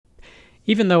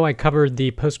Even though I covered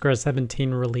the Postgres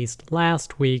 17 release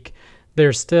last week,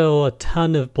 there's still a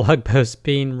ton of blog posts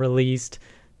being released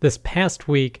this past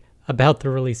week about the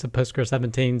release of Postgres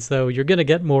 17, so you're going to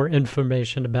get more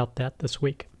information about that this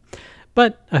week.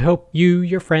 But I hope you,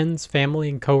 your friends, family,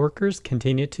 and coworkers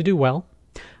continue to do well.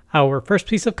 Our first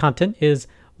piece of content is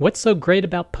What's So Great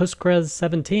About Postgres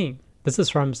 17? This is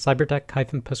from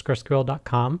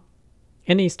cybertech-postgresql.com.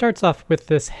 And he starts off with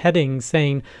this heading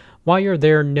saying, why are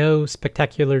there no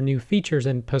spectacular new features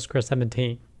in Postgres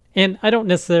 17? And I don't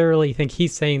necessarily think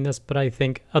he's saying this, but I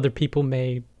think other people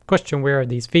may question where are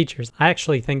these features. I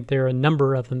actually think there are a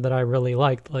number of them that I really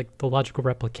liked, like the logical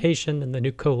replication and the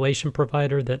new collation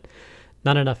provider that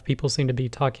not enough people seem to be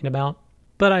talking about.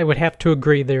 But I would have to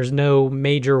agree there's no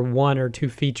major one or two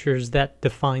features that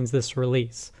defines this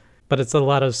release. But it's a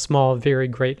lot of small, very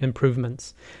great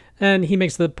improvements. And he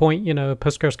makes the point,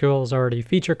 PostgreSQL is already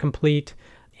feature complete,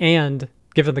 and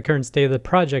given the current state of the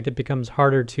project, it becomes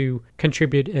harder to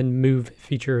contribute and move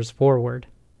features forward.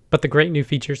 But the great new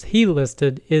features he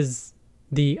listed is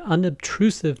the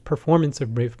unobtrusive performance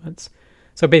improvements.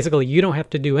 So basically, you don't have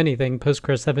to do anything.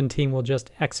 Postgres 17 will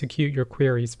just execute your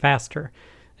queries faster.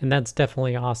 And that's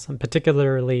definitely awesome,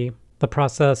 particularly the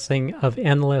processing of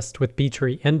nlist with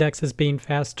B-tree indexes being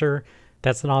faster.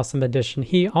 That's an awesome addition.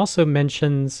 He also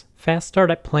mentions fast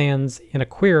startup plans in a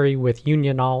query with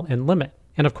union all and limit.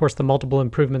 And of course, the multiple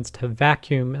improvements to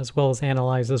vacuum as well as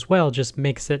analyze as well just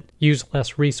makes it use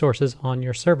less resources on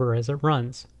your server as it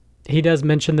runs. He does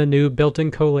mention the new built-in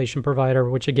collation provider,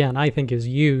 which again, I think is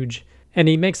huge. And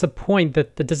he makes a point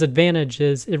that the disadvantage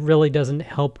is it really doesn't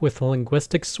help with the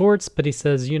linguistic sorts, but he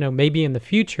says, maybe in the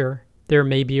future, there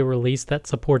may be a release that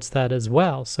supports that as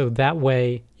well. So that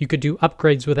way you could do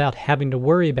upgrades without having to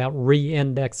worry about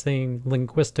re-indexing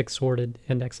linguistic sorted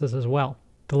indexes as well.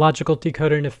 The logical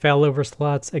decoding of failover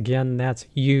slots, again, that's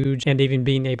huge, and even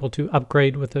being able to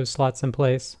upgrade with those slots in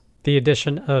place. The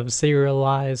addition of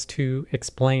serialize to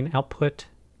explain output,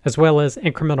 as well as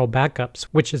incremental backups,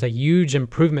 which is a huge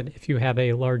improvement if you have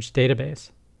a large database.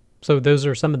 So those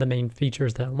are some of the main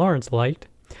features that Lawrence liked.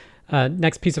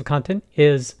 Next piece of content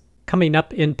is coming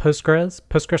up in Postgres,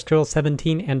 PostgreSQL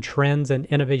 17 and trends and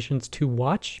innovations to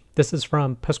watch. This is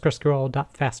from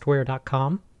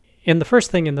postgresql.fastware.com. And the first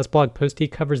thing in this blog post, he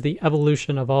covers the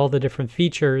evolution of all the different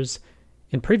features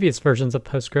in previous versions of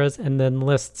Postgres and then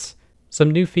lists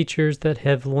some new features that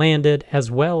have landed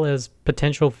as well as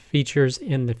potential features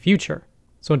in the future.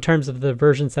 So in terms of the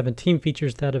version 17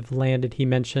 features that have landed, he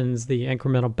mentions the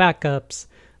incremental backups,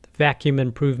 the vacuum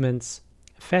improvements,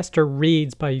 faster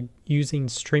reads by using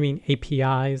streaming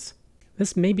APIs.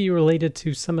 This may be related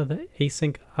to some of the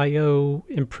async I/O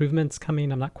improvements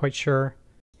coming, I'm not quite sure.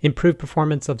 Improved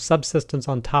performance of subsystems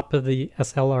on top of the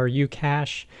SLRU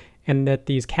cache, and that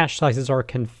these cache sizes are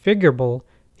configurable.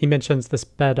 He mentions the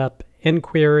sped up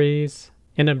inquiries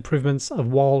and improvements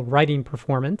of wall writing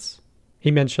performance.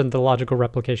 He mentioned the logical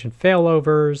replication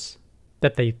failovers,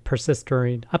 that they persist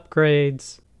during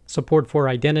upgrades, support for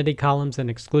identity columns and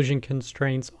exclusion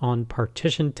constraints on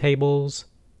partition tables,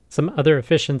 some other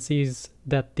efficiencies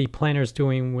that the planner is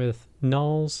doing with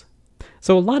nulls.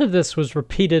 So a lot of this was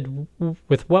repeated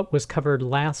with what was covered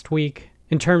last week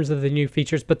in terms of the new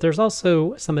features, but there's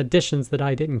also some additions that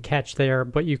I didn't catch there,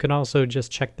 but you can also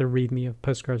just check the README of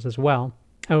Postgres as well.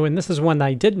 Oh, and this is one that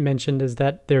I didn't mention, is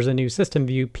that there's a new system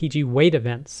view, PG wait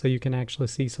events, so you can actually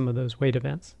see some of those wait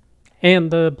events.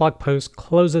 And the blog post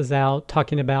closes out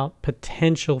talking about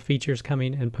potential features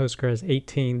coming in Postgres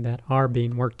 18 that are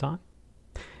being worked on.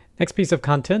 Next piece of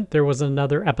content, there was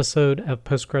another episode of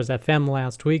Postgres FM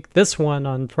last week. This one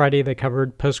on Friday, they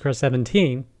covered Postgres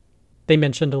 17. They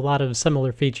mentioned a lot of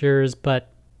similar features,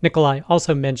 but Nikolai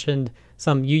also mentioned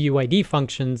some UUID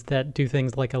functions that do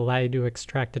things like allow you to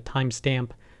extract a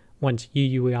timestamp once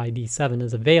UUID 7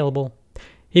 is available.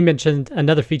 He mentioned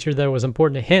another feature that was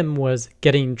important to him was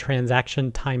getting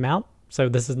transaction timeout. So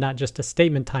this is not just a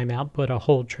statement timeout, but a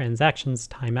whole transactions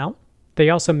timeout. They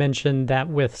also mentioned that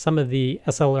with some of the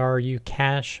SLRU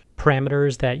cache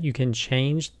parameters that you can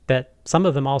change, that some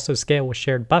of them also scale with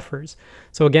shared buffers.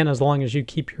 So again, as long as you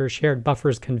keep your shared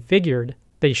buffers configured,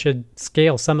 they should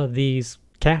scale some of these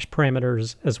cache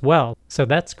parameters as well. So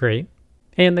that's great.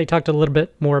 And they talked a little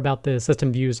bit more about the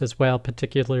system views as well,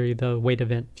 particularly the wait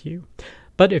event view.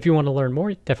 But if you want to learn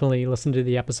more, definitely listen to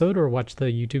the episode or watch the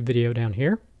YouTube video down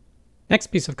here. Next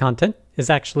piece of content is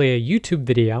actually a YouTube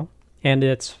video, and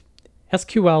it's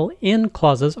SQL IN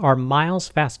clauses are miles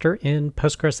faster in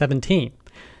Postgres 17.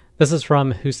 This is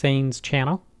from Hussein's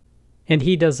channel, and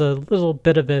he does a little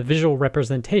bit of a visual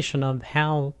representation of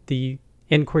how the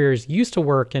in queries used to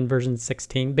work in version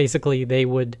 16. Basically, they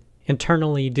would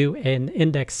internally do an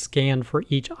index scan for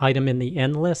each item in the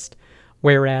in list,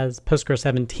 whereas Postgres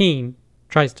 17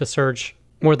 tries to search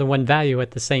more than one value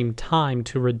at the same time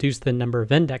to reduce the number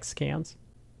of index scans.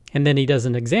 And then he does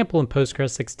an example in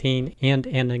Postgres 16 and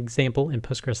an example in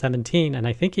Postgres 17, and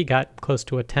I think he got close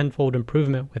to a 10-fold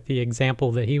improvement with the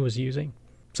example that he was using.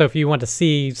 So if you want to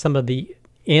see some of the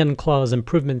in clause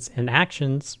improvements and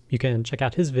actions, you can check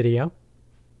out his video.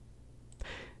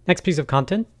 Next piece of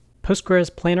content,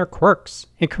 Postgres Planner Quirks,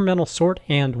 Incremental Sort,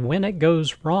 and When It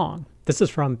Goes Wrong. This is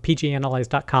from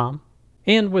pganalyze.com.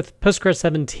 And with Postgres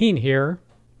 17 here,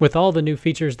 with all the new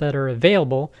features that are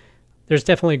available, there's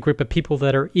definitely a group of people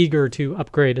that are eager to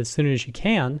upgrade as soon as you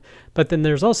can, but then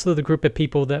there's also the group of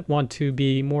people that want to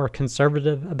be more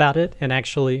conservative about it. And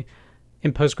actually,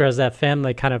 in Postgres FM,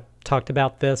 they kind of talked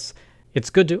about this. It's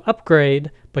good to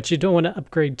upgrade, but you don't want to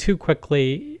upgrade too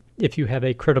quickly if you have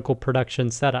a critical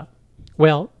production setup.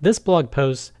 Well, this blog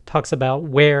post talks about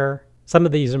where some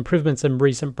of these improvements in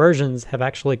recent versions have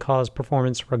actually caused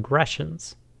performance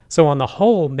regressions. So on the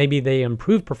whole, maybe they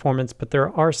improve performance, but there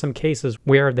are some cases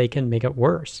where they can make it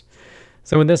worse.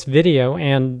 So in this video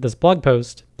and this blog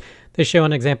post, they show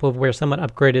an example of where someone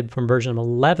upgraded from version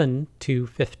 11 to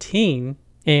 15,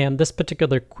 and this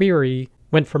particular query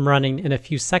went from running in a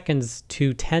few seconds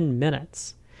to 10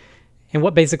 minutes. And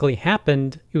what basically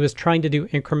happened, it was trying to do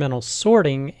incremental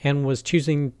sorting and was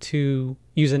choosing to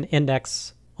use an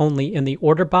index only in the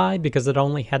order by because it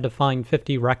only had to find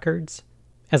 50 records,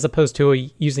 as opposed to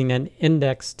using an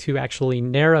index to actually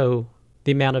narrow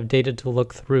the amount of data to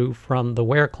look through from the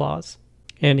where clause.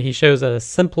 And he shows a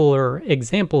simpler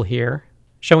example here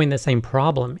showing the same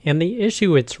problem. And the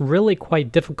issue, it's really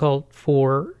quite difficult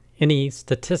for any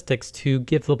statistics to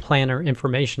give the planner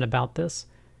information about this.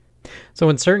 So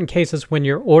in certain cases, when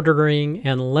you're ordering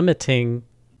and limiting,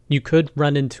 you could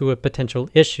run into a potential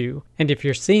issue. And if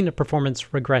you're seeing a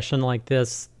performance regression like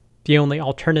this, the only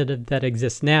alternative that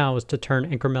exists now is to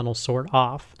turn incremental sort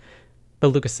off. But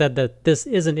Lucas said that this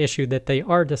is an issue that they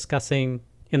are discussing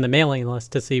in the mailing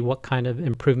list to see what kind of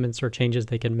improvements or changes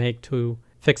they can make to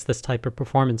fix this type of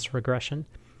performance regression.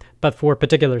 But for a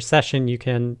particular session, you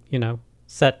can,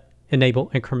 set enable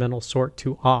incremental sort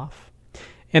to off.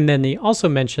 And then he also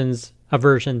mentions a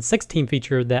version 16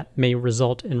 feature that may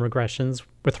result in regressions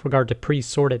with regard to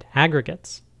pre-sorted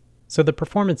aggregates. So the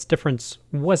performance difference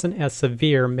wasn't as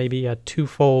severe, maybe a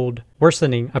twofold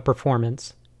worsening of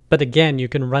performance. But again, you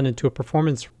can run into a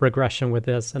performance regression with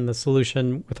this, and the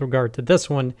solution with regard to this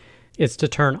one is to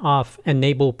turn off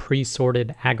enable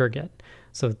pre-sorted aggregate.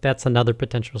 So that's another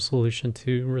potential solution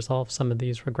to resolve some of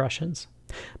these regressions.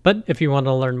 But if you want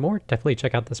to learn more, definitely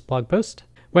check out this blog post.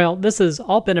 Well, this has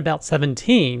all been about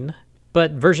 17,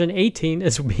 but version 18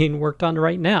 is being worked on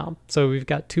right now. So we've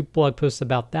got two blog posts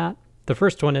about that. The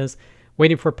first one is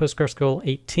waiting for PostgreSQL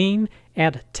 18,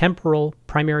 add temporal,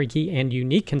 primary key, and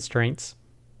unique constraints.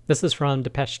 This is from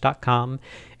Depeche.com,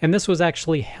 and this was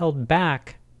actually held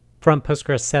back from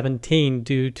Postgres 17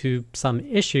 due to some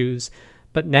issues,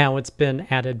 but now it's been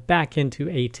added back into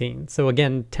 18. So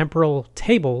again, temporal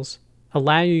tables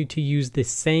allow you to use the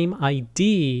same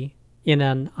ID in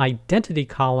an identity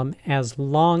column as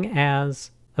long as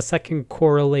a second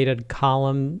correlated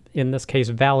column, in this case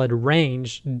valid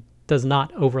range, does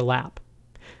not overlap.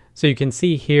 So you can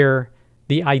see here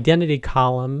the identity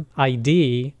column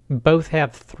ID both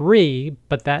have 3,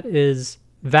 but that is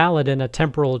valid in a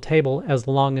temporal table as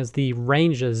long as the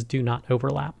ranges do not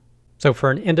overlap. So for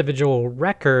an individual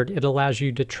record, it allows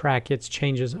you to track its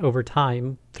changes over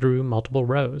time through multiple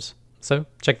rows. So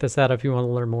check this out if you want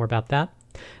to learn more about that.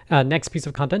 Next piece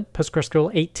of content,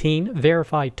 PostgreSQL 18,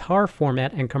 verify tar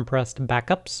format and compressed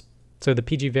backups. So the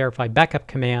pg verify backup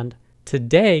command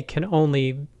today can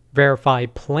only verify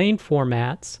plain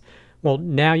formats. Well,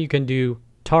 now you can do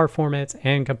tar formats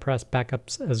and compressed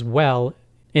backups as well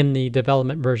in the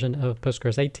development version of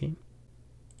Postgres 18.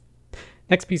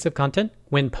 Next piece of content,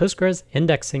 when Postgres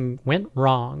indexing went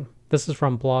wrong. This is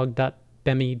from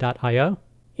blog.bemi.io.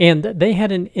 And they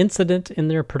had an incident in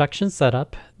their production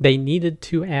setup. They needed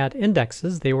to add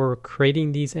indexes. They were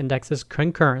creating these indexes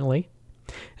concurrently.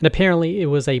 And apparently it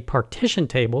was a partition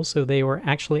table, so they were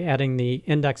actually adding the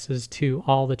indexes to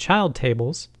all the child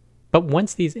tables. But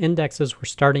once these indexes were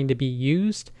starting to be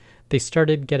used, they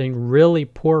started getting really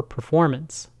poor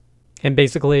performance. And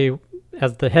basically,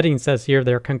 as the heading says here,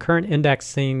 their concurrent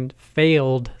indexing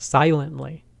failed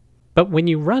silently. But when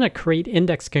you run a create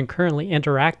index concurrently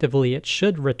interactively, it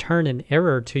should return an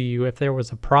error to you if there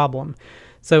was a problem.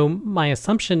 So my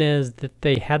assumption is that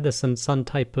they had this in some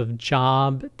type of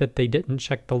job that they didn't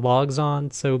check the logs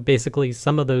on. So basically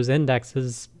some of those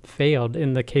indexes failed.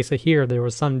 In the case of here, there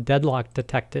was some deadlock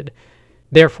detected.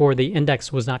 Therefore, the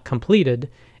index was not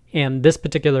completed. And this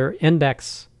particular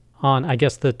index on, I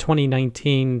guess, the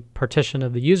 2019 partition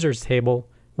of the users table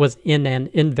was in an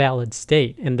invalid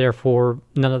state, and therefore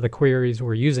none of the queries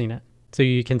were using it. So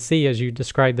you can see, as you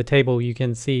describe the table, you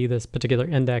can see this particular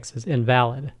index is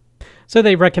invalid. So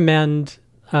they recommend,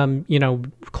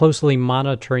 closely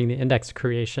monitoring the index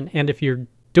creation. And if you're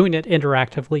doing it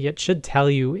interactively, it should tell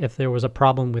you if there was a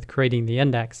problem with creating the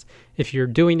index. If you're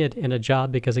doing it in a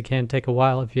job, because it can take a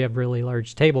while if you have really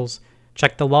large tables,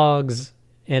 check the logs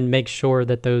and make sure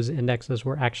that those indexes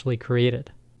were actually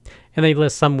created. And they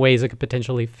list some ways it could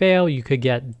potentially fail. You could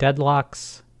get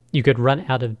deadlocks. You could run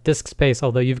out of disk space,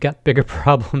 although you've got bigger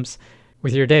problems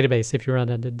with your database if you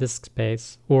run out of disk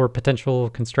space, or potential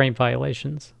constraint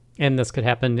violations. And this could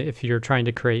happen if you're trying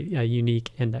to create a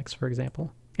unique index, for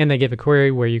example. And they give a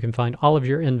query where you can find all of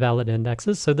your invalid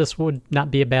indexes. So this would not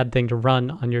be a bad thing to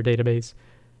run on your database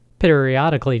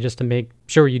periodically just to make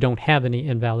sure you don't have any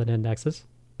invalid indexes.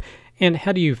 And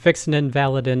how do you fix an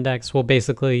invalid index? Well,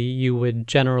 basically, you would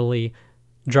generally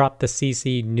drop the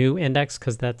cc new index,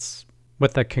 because that's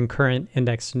what the concurrent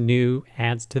index new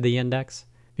adds to the index.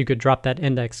 You could drop that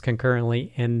index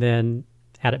concurrently and then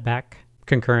add it back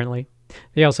concurrently.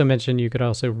 They also mentioned you could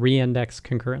also re-index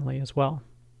concurrently as well.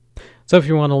 So if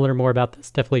you want to learn more about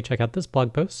this, definitely check out this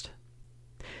blog post.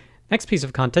 Next piece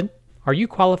of content, are you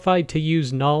qualified to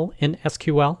use Null in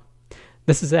SQL?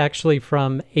 This is actually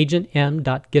from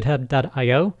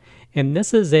agentm.github.io, and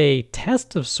this is a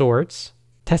test of sorts,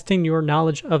 testing your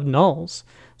knowledge of nulls.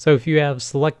 So if you have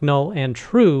select null and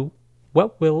true,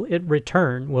 what will it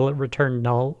return? Will it return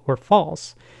null or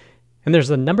false? And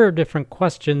there's a number of different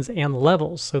questions and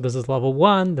levels. So this is level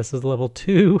 1, this is level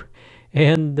 2,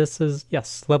 and this is,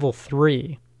 yes, level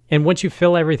 3. And once you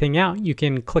fill everything out, you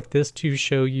can click this to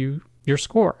show you your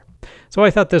score. So I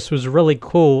thought this was really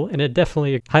cool, and it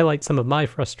definitely highlights some of my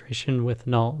frustration with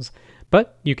nulls.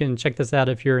 But you can check this out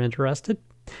if you're interested.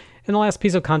 And the last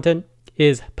piece of content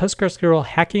is PostgreSQL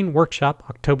Hacking Workshop,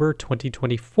 October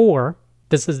 2024.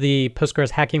 This is the Postgres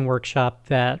Hacking Workshop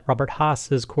that Robert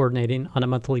Haas is coordinating on a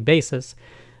monthly basis.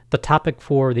 The topic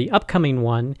for the upcoming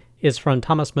one is from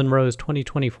Thomas Monroe's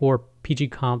 2024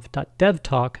 pgconf.dev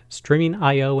talk, Streaming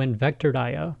I/O and Vectored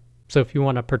I/O. So if you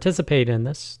want to participate in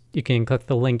this, you can click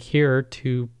the link here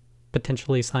to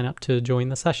potentially sign up to join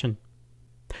the session.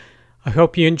 I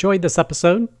hope you enjoyed this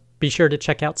episode. Be sure to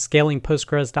check out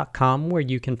scalingpostgres.com, where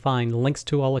you can find links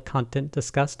to all the content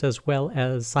discussed, as well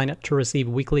as sign up to receive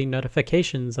weekly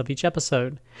notifications of each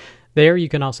episode. There you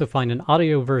can also find an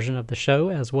audio version of the show,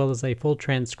 as well as a full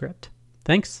transcript.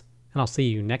 Thanks, and I'll see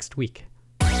you next week.